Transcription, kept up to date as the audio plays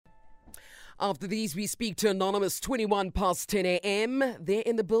After these, we speak to Anonymous, 21 past 10 a.m. They're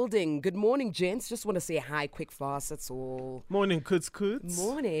in the building. Good morning, gents. Just want to say hi quick fast, that's all. Morning, Kuts Kuts.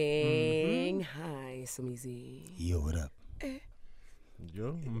 Morning. Hi, Somizi. Yo, what up?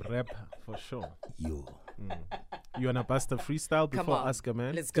 Yo, rap for sure. Yo. You wanna bust a freestyle Come before on, Oscar,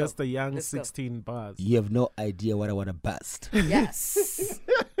 man? let's go. Just a young Let's go. 16 bars. You have no idea what I want to bust. Yes.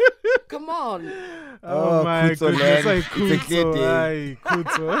 Come on. Oh my Kuto, goodness, man. ay, It's a clear Kuto, day. ay,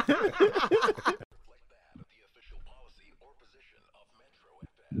 Kuto.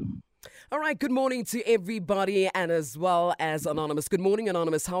 All right, good morning to everybody and as well as Anonymous. Good morning,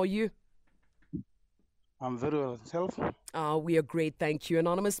 Anonymous. How are you? I'm very well. Self? We are great, thank you,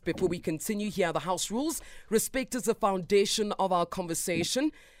 Anonymous. Before we continue, here are the house rules. Respect is the foundation of our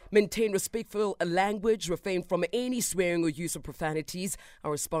conversation. Maintain respectful language. Refrain from any swearing or use of profanities.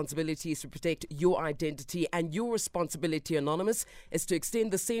 Our responsibility is to protect your identity, and your responsibility, Anonymous, is to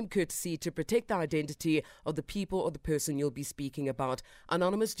extend the same courtesy to protect the identity of the people or the person you'll be speaking about.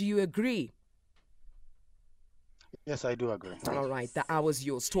 Anonymous, do you agree? Yes, I do agree. All right, the hour's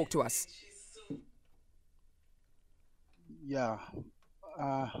yours. Talk to us. Yeah.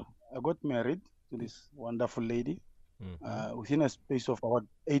 I got married to this wonderful lady. Within a space of about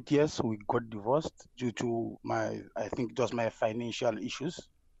 8 years, we got divorced due to I think it was my financial issues.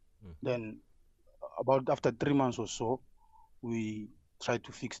 Then about after 3 months or so, we tried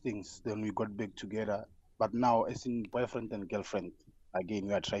to fix things. Then we got back together. But now, as in boyfriend and girlfriend, again,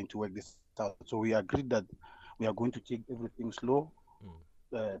 we are trying to work this out. So we agreed that we are going to take everything slow.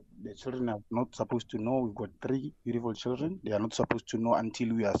 The children are not supposed to know. We've got 3 beautiful children. They are not supposed to know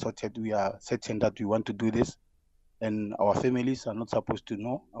until we are sorted. We are certain that we want to do this. And our families are not supposed to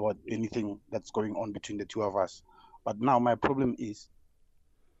know about anything that's going on between the two of us. But now my problem is,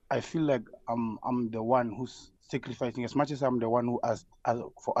 I feel like I'm the one who's sacrificing. As much as I'm the one who asked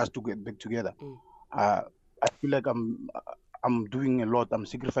for us to get back together, I feel like I'm doing a lot. I'm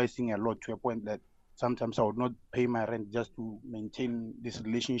sacrificing a lot to a point that sometimes I would not pay my rent just to maintain this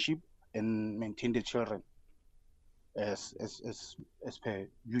relationship and maintain the children, as per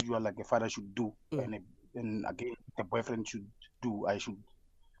usual, like a father should do. And again, the boyfriend should do. I should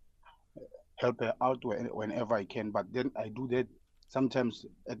help her out whenever I can. But then I do that sometimes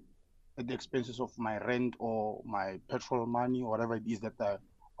at the expenses of my rent or my petrol money or whatever it is that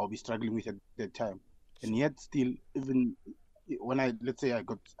I'll be struggling with at that time. And yet still, even when let's say I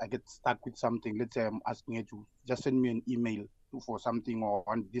get stuck with something, let's say I'm asking her to just send me an email for something, or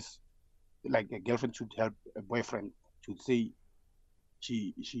on this, like a girlfriend should help a boyfriend, should say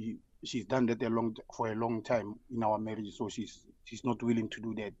she's done that for a long time in our marriage, so she's not willing to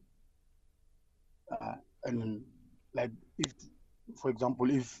do that. And like, if, for example,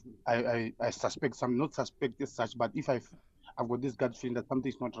 if I suspect not suspect as such, but if I've got this gut feeling that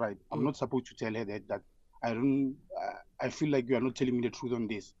something's not right, I'm not supposed to tell her that I feel like you are not telling me the truth on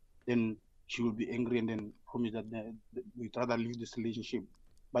this. Then she will be angry and then promise that we'd rather leave this relationship.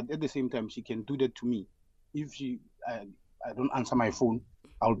 But at the same time, she can do that to me. If I don't answer my phone,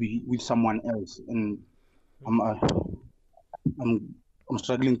 I'll be with someone else, and I'm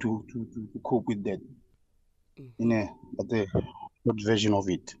struggling to cope with that in a good version of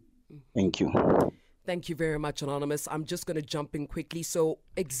it. Thank you. Thank you very much, Anonymous. I'm just going to jump in quickly. So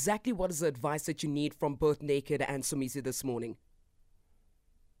exactly what is the advice that you need from both Naked and Somizi this morning?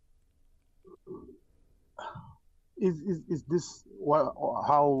 Is this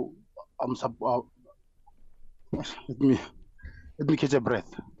how I'm let me catch a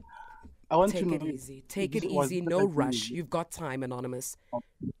breath. I want Take to it know easy. Take it this was easy. the No idea. rush. You've got time, Anonymous.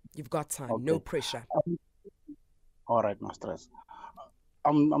 You've got time. No Okay. pressure. All right, no stress.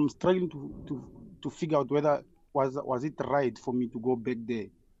 I'm struggling to figure out whether was it right for me to go back there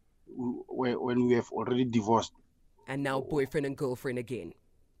when we have already divorced And now boyfriend and girlfriend again.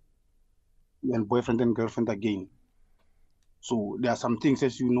 and boyfriend and girlfriend again. So there are some things,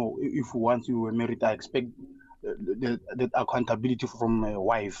 as you know, if once you were married, I expect that accountability from my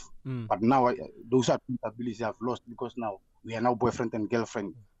wife. But now those accountabilities I've lost, because now we are now boyfriend and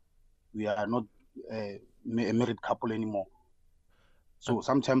girlfriend. We are not a married couple anymore. So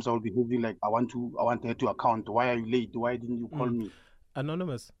sometimes I'll be having like, I want her to account. Why are you late? Why didn't you call me?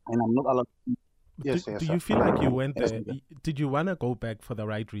 Anonymous, And I'm not allowed. Yes, do yes, you sir. feel like you went Yes, there? sir. Did you want to go back for the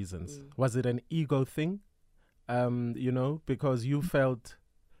right reasons? Was it an ego thing? Because you felt,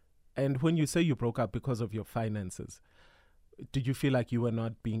 and when you say you broke up because of your finances, did you feel like you were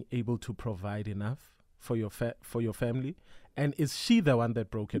not being able to provide enough for your family? And is she the one that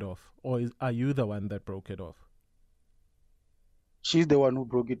broke it off, or are you the one that broke it off? She's the one who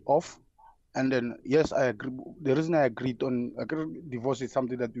broke it off, And then, yes, I agree. The reason I agreed on divorce is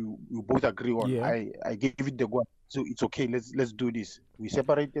something that you both agree on. Yeah. I gave it the go. So it's okay. Let's do this. We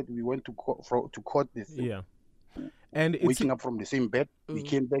separated. We went to court. This. Yeah. And waking up from the same bed, we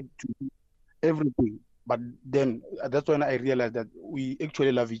came back to everything. But then that's when I realized that we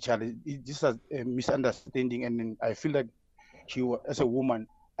actually love each other. It's just a misunderstanding, and then I feel like she was, as a woman,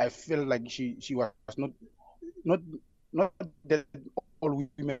 I felt like she was not that all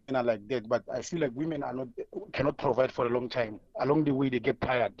women are like that, but I feel like women cannot provide for a long time. Along the way, they get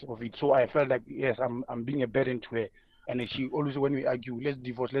tired of it. So I felt like, yes, I'm being a burden to her. And she always, when we argue, let's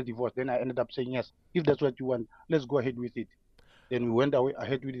divorce. Then I ended up saying, yes, if that's what you want, let's go ahead with it. Then we went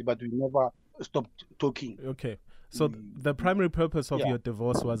ahead with it, but we never stopped talking. Okay. So the primary purpose of your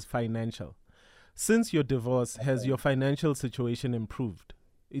divorce was financial. Since your divorce, has your financial situation improved?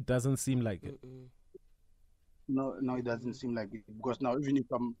 It doesn't seem like it. No, it doesn't seem like it, because now even if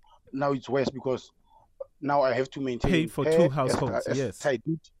now it's worse, because now I have to maintain pay for two households. Yes, I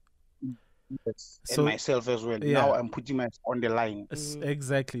did. Yes, so, and myself as well. Yeah. Now I'm putting myself on the line.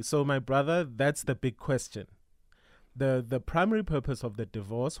 Exactly. So my brother, that's the big question. The primary purpose of the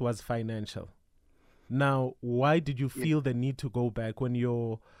divorce was financial. Now, why did you feel the need to go back when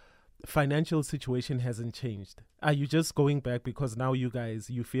your financial situation hasn't changed? Are you just going back because now you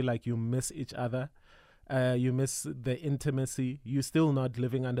feel like you miss each other? You miss the intimacy. You're still not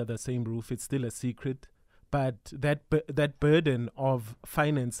living under the same roof. It's still a secret. But that burden of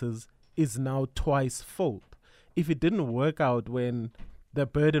finances is now twice fold. If it didn't work out when the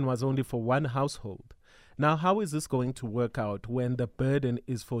burden was only for one household, now how is this going to work out when the burden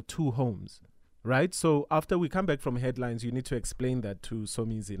is for two homes? Right? So after we come back from headlines, you need to explain that to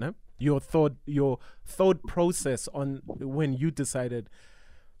Somizina. Your thought process on when you decided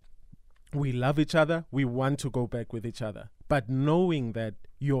we love each other, we want to go back with each other, but knowing that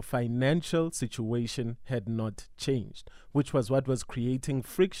your financial situation had not changed, which was what was creating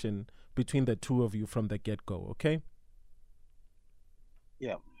friction between the two of you from the get-go, okay?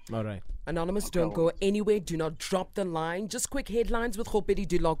 Yeah. All right. Anonymous, don't go anywhere. Do not drop the line. Just quick headlines with Khopedi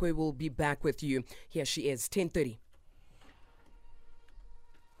Dilogwe. We'll be back with you. Here she is, 10:30.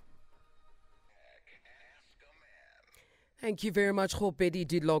 Thank you very much, Khopedi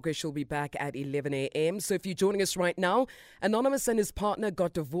Dilogwe. She'll be back at 11 a.m. So if you're joining us right now, Anonymous and his partner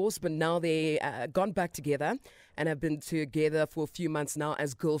got divorced, but now they gone back together and have been together for a few months now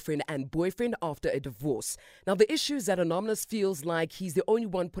as girlfriend and boyfriend after a divorce. Now, the issue is that Anonymous feels like he's the only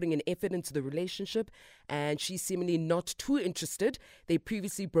one putting an effort into the relationship, and she's seemingly not too interested. They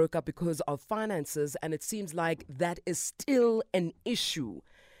previously broke up because of finances, and it seems like that is still an issue.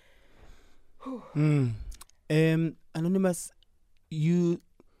 Anonymous, you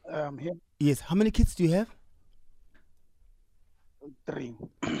here. Yes, how many kids do you have? 3.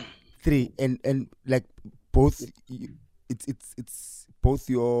 3, and like both, it's both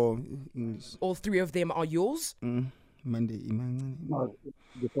your English. All 3 of them are yours? Monday. No,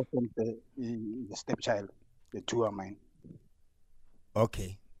 the first one is the stepchild. The 2 are mine.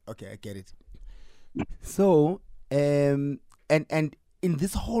 Okay, I get it. So, and in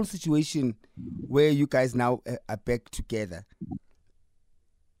this whole situation where you guys now are back together,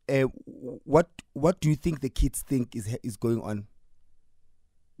 what do you think the kids think is going on?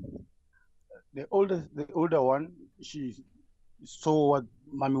 The older one, she saw what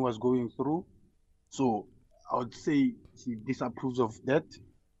mommy was going through, so I would say she disapproves of that.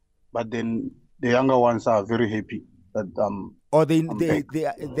 But then the younger ones are very happy that or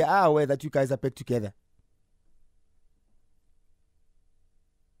they are aware that you guys are back together.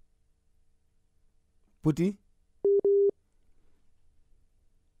 Puti?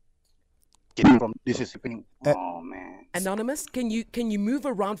 From this is happening. Oh man. Anonymous, can you move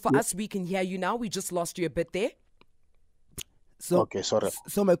around for us? We can hear you now. We just lost you a bit there. So okay, sorry.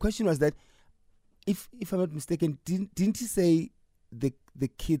 So my question was that if I'm not mistaken, didn't you say the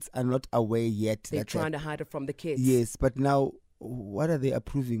kids are not aware yet? They're trying to hide it from the kids. Yes, but now what are they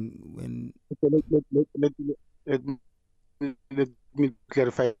approving when? Let me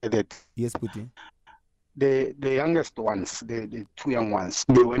clarify that. Yes, Puti. The youngest ones, the 2 young ones,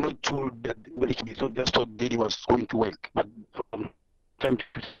 they were not told that they just thought Daddy was going to work. But from time to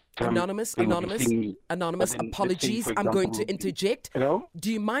time, Anonymous, apologies. I'm going to interject. Hello?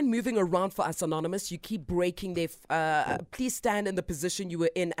 Do you mind moving around for us, Anonymous? You keep breaking there. Please stand in the position you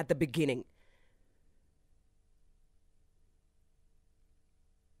were in at the beginning.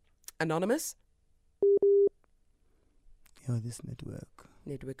 Anonymous? Oh, this network.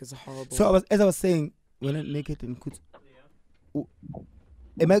 Network is horrible. So as I was saying, when I make it in Kuts,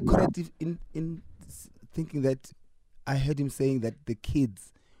 am I correct in thinking that I heard him saying that the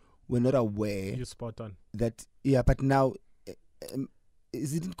kids were not aware You spot on. that, but now,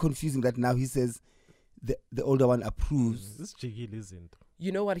 isn't it confusing that now he says the older one approves? This jiggy isn't.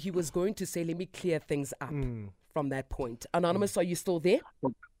 You know what he was going to say? Let me clear things up from that point. Anonymous, are you still there?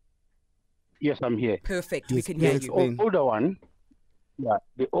 Yes, I'm here. Perfect. Yes, We can hear yes. you. Explain. The older one,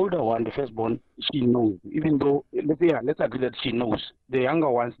 the older one, the firstborn, she knows. Even though, let's agree that she knows. The younger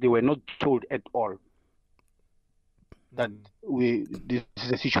ones, they were not told at all that this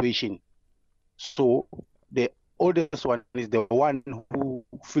is a situation. So the oldest one is the one who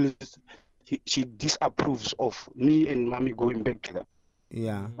feels she disapproves of me and mommy going back together.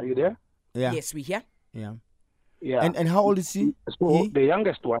 Yeah. Are you there? Yeah. Yes, we hear. Yeah. Yeah. And how old is she? So He? the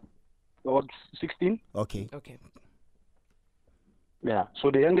youngest one, about 16. Okay. Okay. Yeah.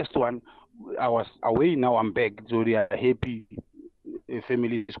 So the youngest one, I was away. Now I'm back. So they are happy. The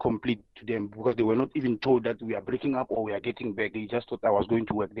family is complete to them because they were not even told that we are breaking up or we are getting back. They just thought I was going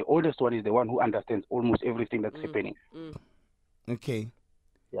to work. The oldest one is the one who understands almost everything that's happening. Okay.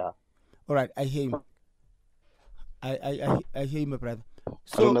 Yeah. All right. I hear you. I hear you, my brother.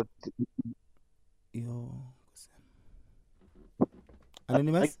 So So,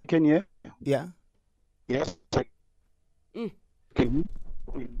 Anonymous? can you hear? Yeah. Yes. Mm. Can you?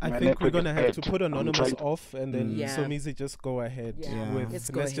 I My think we're network going to is have bad. to put I'm Anonymous trying to- off and then Yeah. Somizi just go ahead Yeah. with. Let's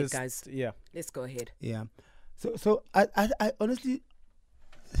go ahead, guys. Yeah. Let's go ahead. Yeah. So I honestly,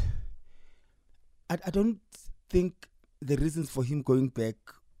 I don't think the reasons for him going back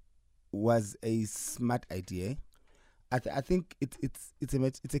was a smart idea. I think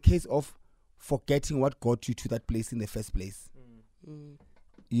it's a case of forgetting what got you to that place in the first place.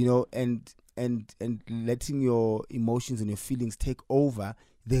 You know, and letting your emotions and your feelings take over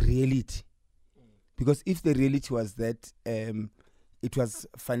the reality. Because if the reality was that it was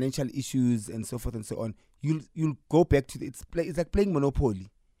financial issues and so forth and so on, you'll go back to it's like playing Monopoly.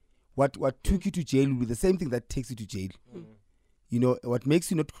 What took you to jail will be the same thing that takes you to jail. You know, what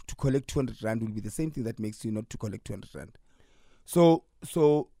makes you not to collect 200 rand will be the same thing that makes you not to collect 200 rand. So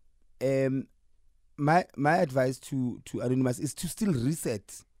my advice to Anonymous is to still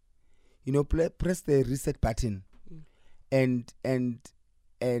reset. You know, press the reset button, and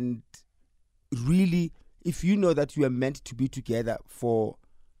really, if you know that you are meant to be together for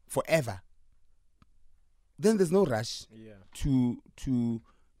forever, then there's no rush to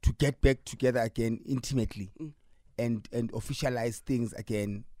get back together again intimately and officialize things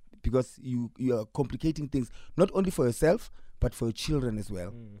again, because you are complicating things not only for yourself but for your children as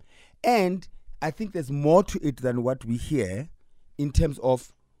well. And I think there's more to it than what we hear in terms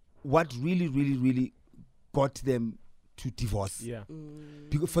of what really got them to divorce. Yeah.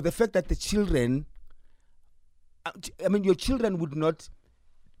 Because for the fact that the children, I mean, your children would not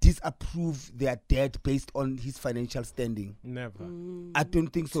disapprove their dad based on his financial standing. Never. I don't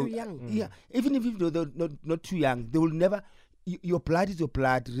think so. Too young. Yeah, even if they're not too young, they will never. Your blood is your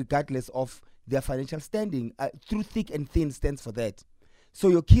blood, regardless of their financial standing. Through thick and thin stands for that. So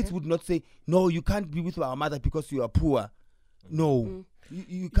your kids would not say, "No, you can't be with our mother because you are poor." No,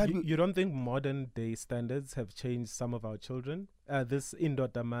 you can't. You don't think modern day standards have changed some of our children? This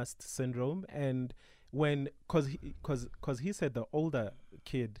Indoda-Mast syndrome, and when because he said the older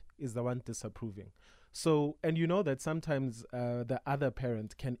kid is the one disapproving. So, and you know that sometimes the other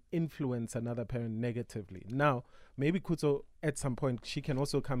parent can influence another parent negatively. Now, maybe Kuto at some point she can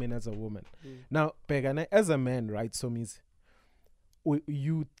also come in as a woman. Now, Begane, as a man, right? So means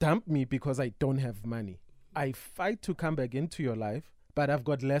you dump me because I don't have money. I fight to come back into your life, but I've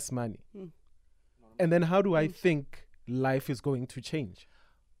got less money. And then how do I think life is going to change?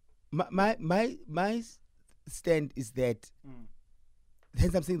 My stand is that,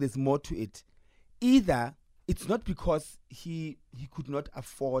 hence I'm saying there's more to it. Either it's not because he could not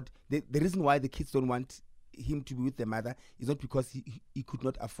afford, the reason why the kids don't want him to be with their mother is not because he could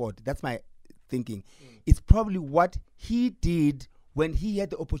not afford. That's my thinking. It's probably what he did when he had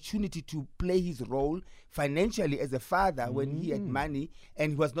the opportunity to play his role financially as a father, when he had money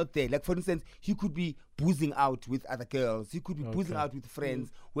and he was not there. Like, for instance, he could be boozing out with other girls. He could be boozing out with friends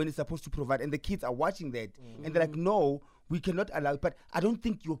when he's supposed to provide. And the kids are watching that. And they're like, no, we cannot allow it. But I don't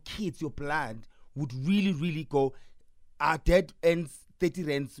think your kids, your blood, would really go, our dad earns 30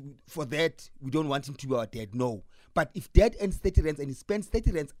 rands. For that, we don't want him to be our dad. No. But if dad earns 30 rands and he spends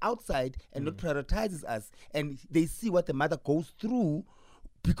 30 rands outside and not prioritizes us, and they see what the mother goes through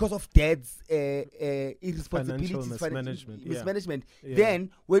because of dad's irresponsibilities, mismanagement,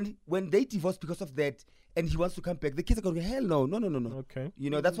 then when they divorce because of that and he wants to come back, the kids are going, hell no. Okay. You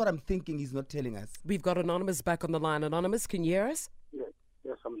know, that's what I'm thinking he's not telling us. We've got Anonymous back on the line. Anonymous, can you hear us?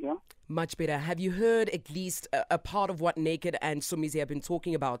 Yes, I'm here. Much better. Have you heard at least a part of what Naked and Somizi have been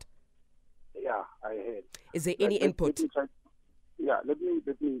talking about? Is there any input? Let me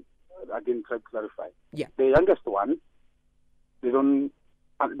again try to clarify. Yeah. The youngest one,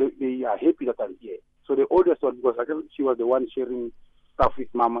 they are happy that I'm here. So the oldest one, because she was the one sharing stuff with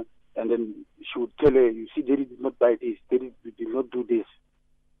Mama, and then she would tell her, you see, Daddy did not buy this, Daddy did not do this.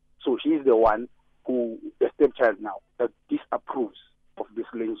 So she is the one who, the stepchild now, that disapproves of this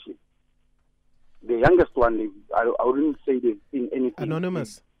relationship. The youngest one, I wouldn't say they've seen anything.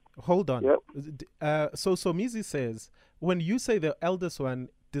 Anonymous, hold on. Yep. So Somizi says, when you say the eldest one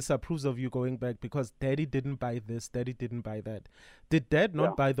disapproves of you going back because Daddy didn't buy this, Daddy didn't buy that, did Dad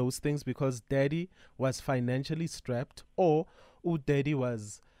not buy those things because Daddy was financially strapped, or Daddy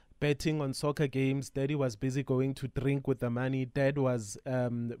was betting on soccer games, Daddy was busy going to drink with the money, Dad was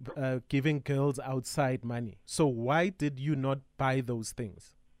giving girls outside money? So why did you not buy those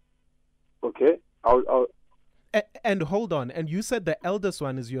things? Okay, I'll and hold on, and you said the eldest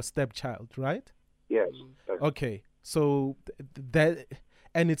one is your stepchild, right? Yes. Okay, so that,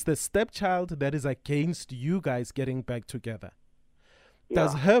 and it's the stepchild that is against you guys getting back together.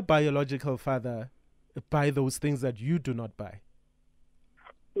 Does her biological father buy those things that you do not buy?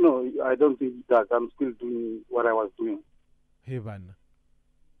 No, I don't think he does. I'm still doing what I was doing. Heaven.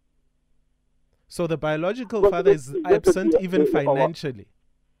 So the biological father is absent even financially.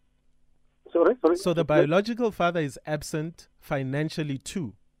 Sorry? So the biological father is absent financially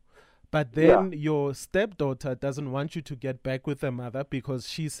too. But then your stepdaughter doesn't want you to get back with the mother because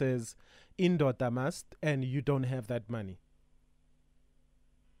she says, "Indoda must," and you don't have that money.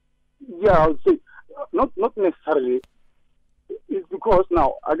 Yeah, I would say, not necessarily. It's because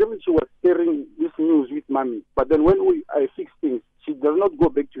now, I guess she was sharing this news with Mommy. But then when I fix things, she does not go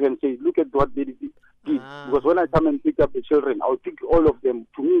back to her and say, look at what Daddy did. Because when I come and pick up the children, I'll pick all of them.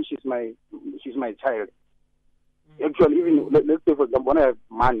 To me, she's my child. Actually, even let's say, for example, when I have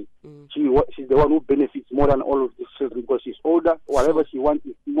money, she's the one who benefits more than all of these children because she's older. Whatever she wants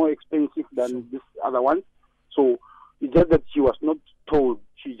is more expensive than this other one. So it's just that she was not told.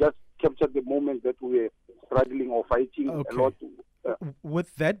 She just captured the moment that we were struggling or fighting a lot.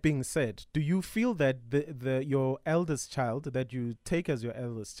 With that being said, do you feel that your eldest child, that you take as your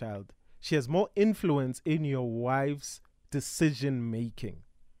eldest child, she has more influence in your wife's decision making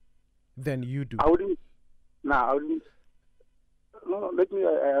than you do? I wouldn't. No, let me.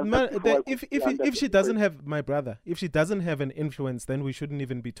 If she doesn't have, my brother, if she doesn't have an influence, then we shouldn't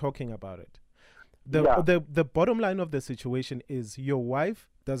even be talking about it. The bottom line of the situation is your wife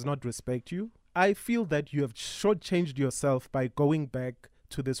does not respect you. I feel that you have shortchanged yourself by going back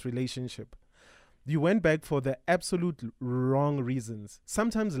to this relationship. You went back for the absolute wrong reasons.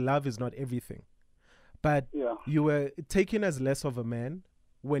 Sometimes love is not everything. But you were taken as less of a man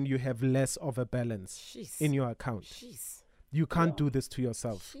when you have less of a balance in your account. You can't do this to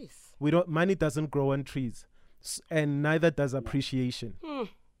yourself. Money doesn't grow on trees, and neither does appreciation.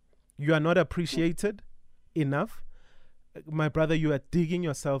 You are not appreciated enough. My brother, you are digging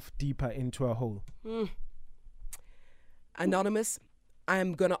yourself deeper into a hole. Anonymous,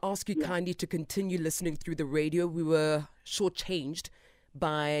 I'm going to ask you kindly to continue listening through the radio. We were shortchanged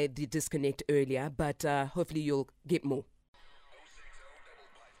by the disconnect earlier, but hopefully you'll get more.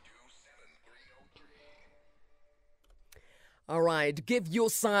 All right, give your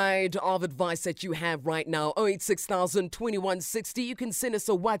side of advice that you have right now. 086,000 2160. You can send us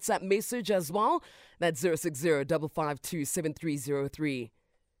a WhatsApp message as well. That's 060 552 7303.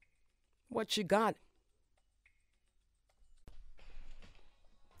 What you got?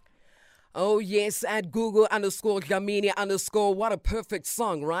 Oh, yes, at Google_Dlamini_. What a perfect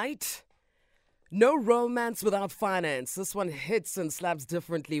song, right? No romance without finance. This one hits and slaps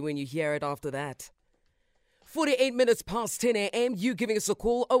differently when you hear it after that. 48 minutes past 10 a.m. You giving us a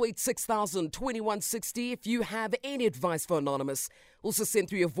call, 086,000 2160. If you have any advice for Anonymous, also send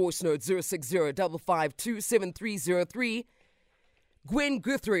through your voice note, 060 552 7303. Gwen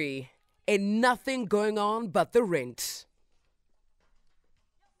Guthrie, and nothing going on but the rent.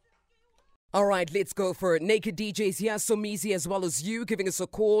 All right, let's go for it. Naked DJs here, Somizi as well as you giving us a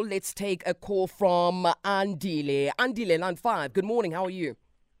call. Let's take a call from Andile. Andile, line 5. Good morning, how are you?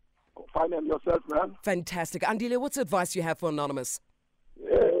 Fine, and yourself, man? Fantastic. Andile, what's advice you have for Anonymous?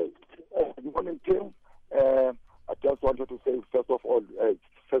 Good morning, Tim. I just wanted to say, first of all,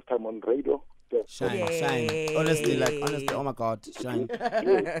 first time on radio. Shine. Honestly, oh my God, shine.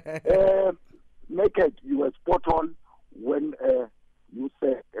 Naked, you were spot on when you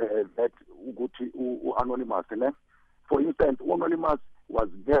said that Anonymous. For instance, Anonymous was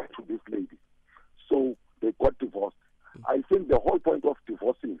there to this lady. So they got divorced. I think the whole point of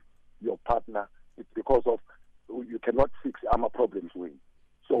divorcing your partner is because of you cannot fix armor problems with.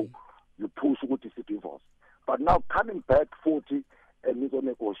 So you push with this divorce.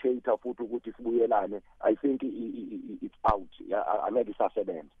 negotiator futhi ukuthi sibuyelane, I think it's out. Angeke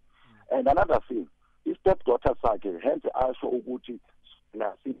isasebenza. And another thing, i-stepdaughter sakhe hence asho ukuthi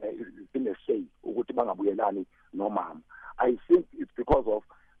sine say ukuthi bangabuyelani nomama. I think it's because of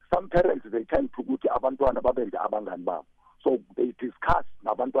some parents, they tend to ukuthi abantwana babenze abangani babo. So they discuss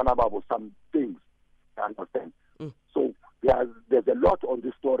nabantwana babo some things. You understand? So there's a lot on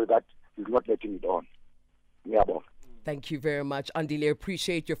this story that is not letting it on. Yeah, Thank you very much, Andile.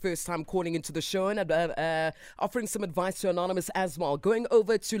 Appreciate your first time calling into the show and offering some advice to Anonymous as well. Going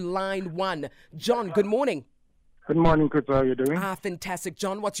over to line 1. John, good morning. Good morning, Chris. How are you doing? Fantastic.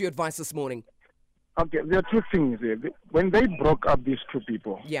 John, what's your advice this morning? Okay, there are two things here. When they broke up, these two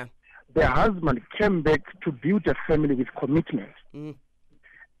people, their husband came back to build a family with commitment.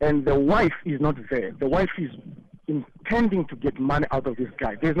 And the wife is not there. The wife is intending to get money out of this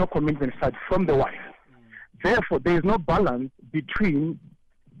guy. There's no commitment side from the wife. Therefore, there is no balance between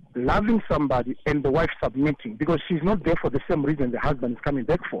loving somebody and the wife submitting, because she's not there for the same reason the husband is coming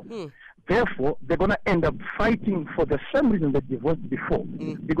back for. Therefore, they're going to end up fighting for the same reason they divorced before.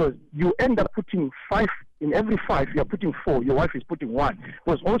 Because you end up putting 5, in every 5, you're putting 4, your wife is putting 1.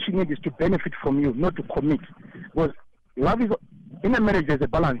 Because all she needs is to benefit from you, not to commit. Because love is, in a marriage, there's a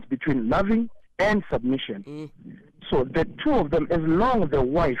balance between loving and submission. So the two of them, as long as the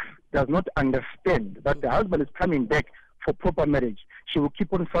wife does not understand that the husband is coming back for proper marriage, she will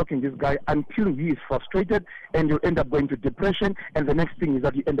keep on sulking this guy until he is frustrated, and you'll end up going to depression, and the next thing is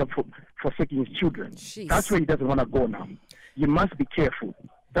that you end up forsaking his children. That's where he doesn't want to go now. You must be careful.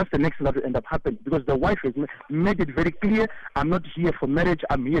 That's the next thing that will end up happening, because the wife has made it very clear, I'm not here for marriage,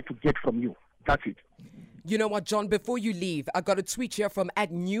 I'm here to get from you. That's it. You know what, John, before you leave, I got a tweet here from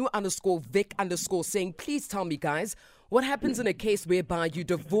 @new_Vic_ saying, please tell me, guys, what happens in a case whereby you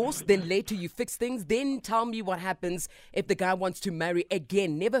divorce, then later you fix things, then tell me what happens if the guy wants to marry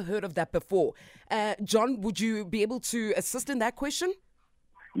again. Never heard of that before. John, would you be able to assist in that question?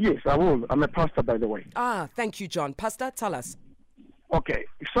 Yes, I will. I'm a pastor, by the way. Thank you, John. Pastor, tell us. Okay,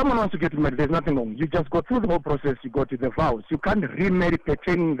 if someone wants to get married, there's nothing wrong. You just go through the whole process, you go to the vows. You can't remarry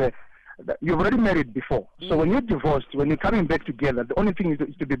pertaining you've already married before. So when you're divorced, when you're coming back together, the only thing is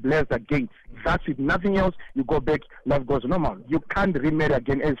to be blessed again. That's it. Nothing else. You go back, life goes normal. You can't remarry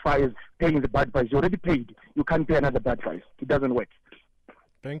again as far as paying the bad price. You already paid. You can't pay another bad price. It doesn't work.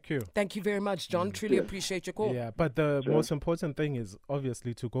 Thank you. Thank you very much, John. Truly appreciate your call. Yeah, but the most important thing is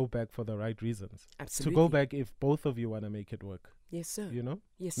obviously to go back for the right reasons. Absolutely. To go back if both of you want to make it work. Yes, sir. You know?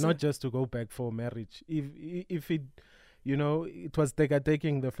 Yes, sir. Not just to go back for marriage. If it, it was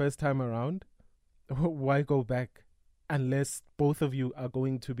taking the first time around, why go back unless both of you are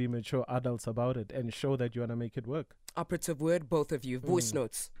going to be mature adults about it and show that you want to make it work? Operative word, both of you. Voice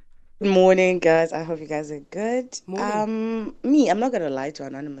notes. Good morning, guys. I hope you guys are good. Morning. I'm not going to lie to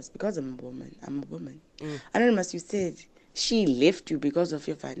Anonymous because I'm a woman. Anonymous, you said she left you because of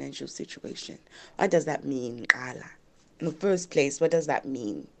your financial situation. What does that mean, Kala? In the first place, what does that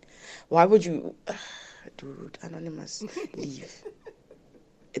mean? Why would you... Dude, Anonymous, leave.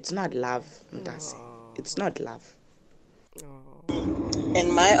 It's not love, Mtasi. It's not love.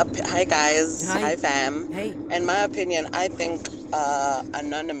 In my hi guys, hi fam. Hey. In my opinion, I think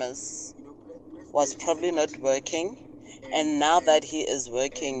Anonymous was probably not working, and now that he is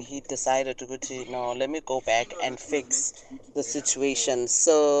working, he decided to let me go back and fix the situation.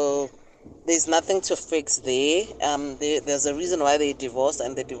 So there's nothing to fix there. There's a reason why they divorced,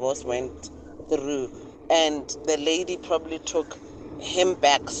 and the divorce went through, and the lady probably took him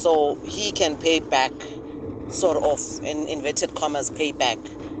back so he can pay back, sort of, in inverted commas, pay back,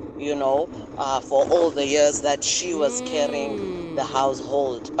 for all the years that she was carrying the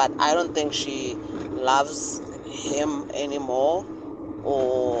household. But I don't think she loves him anymore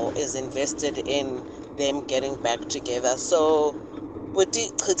or is invested in them getting back together. So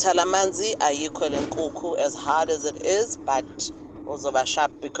as hard as it is, but also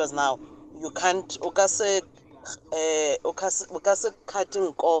sharp, because now you can't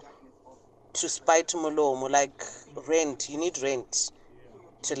cutting off to spite Molomo, like rent. You need rent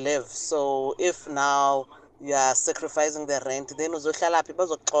to live. So if now you are sacrificing the rent, then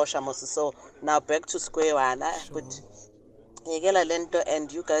so now back to square one. But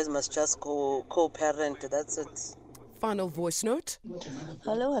and you guys must just co-parent. That's it. Final voice note.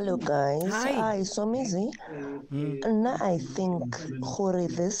 Hello guys. Hi. Somizi. Now I think Hori,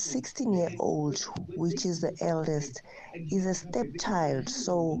 this 16-year-old, which is the eldest, is a stepchild.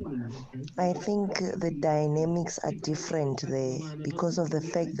 So I think the dynamics are different there because of the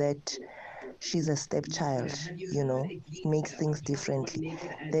fact that she's a stepchild, you know, it makes things differently.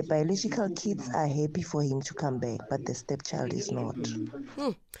 The biological kids are happy for him to come back, but the stepchild is not.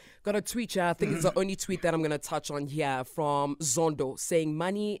 Got a tweet here, I think it's the only tweet that I'm going to touch on here, from Zondo, saying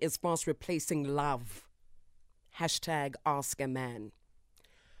money is fast replacing love. Hashtag ask a man.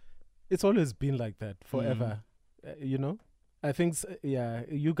 It's always been like that forever, you know. I think,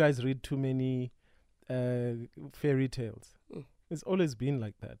 you guys read too many fairy tales. It's always been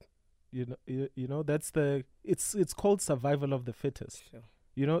like that. You know, that's it's called survival of the fittest. Sure.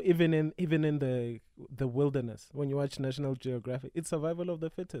 You know, even in the wilderness, when you watch National Geographic, it's survival of the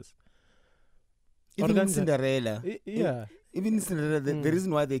fittest. Even in Cinderella. Even in Cinderella, the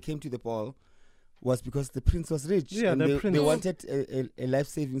reason why they came to the ball was because the prince was rich. Yeah, and they wanted a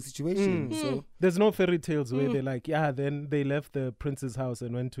life-saving situation. So there's no fairy tales where they're like, then they left the prince's house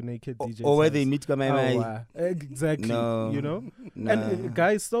and went to naked DJ's or where house. they meet Kamai. Exactly. No. You know? No. And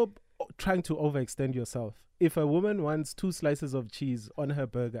guys, stop trying to overextend yourself. If a woman wants 2 slices of cheese on her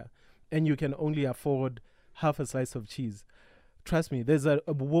burger and you can only afford half a slice of cheese, trust me, there's a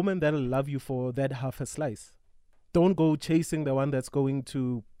woman that'll love you for that half a slice. Don't go chasing the one that's going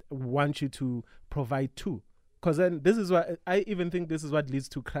to want you to provide 2. Because then this is what I even think this is what leads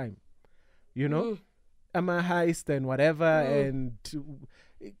to crime. You know? I'm a heist and whatever, and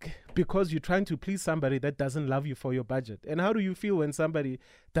because you're trying to please somebody that doesn't love you for your budget. And how do you feel when somebody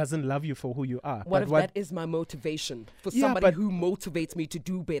doesn't love you for who you are? What if that is my motivation? For somebody who motivates me to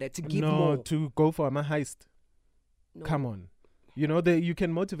do better, to give more? To go for a heist. No. Come on. You know, you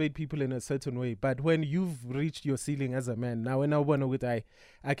can motivate people in a certain way, but when you've reached your ceiling as a man, now when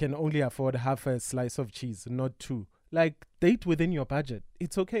I can only afford half a slice of cheese, not 2. Like, date within your budget.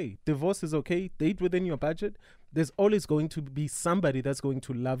 It's okay. Divorce is okay. Date within your budget. There's always going to be somebody that's going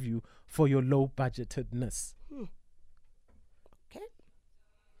to love you for your low budgetedness. Okay.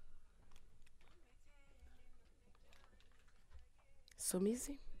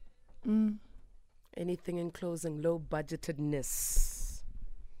 Somizi? Anything in closing? Low budgetedness.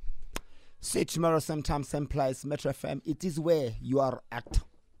 Say tomorrow sometime, same place, Metro FM. It is where you are at.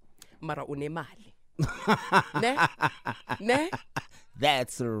 Mara unemali. Ne?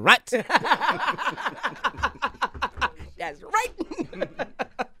 That's right. That's right.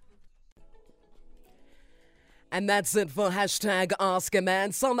 And that's it for hashtag Ask a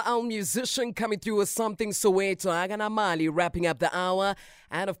Man. Some old musician coming through with something Soweto. Agana Mali wrapping up the hour.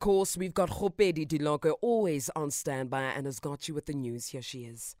 And of course, we've got Khopedi Dilongo always on standby and has got you with the news. Here she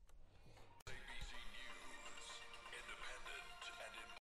is.